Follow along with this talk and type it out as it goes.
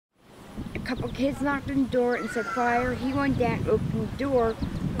A couple kids knocked on the door and said fire. He went down, opened the door.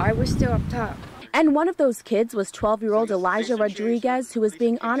 I was still up top. And one of those kids was 12-year-old Ilijah Rodriguez, who was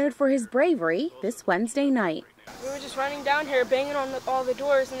being honored for his bravery this Wednesday night. We were just running down here, banging on all the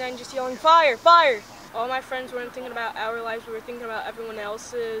doors, and then just yelling, fire, fire! All my friends weren't thinking about our lives, we were thinking about everyone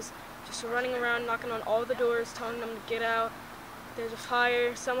else's. Just running around, knocking on all the doors, telling them to get out. There's a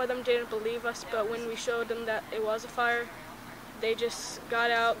fire. Some of them didn't believe us, but when we showed them that it was a fire, they just got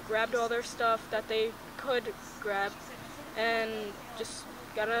out, grabbed all their stuff that they could grab, and just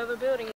got out of the building.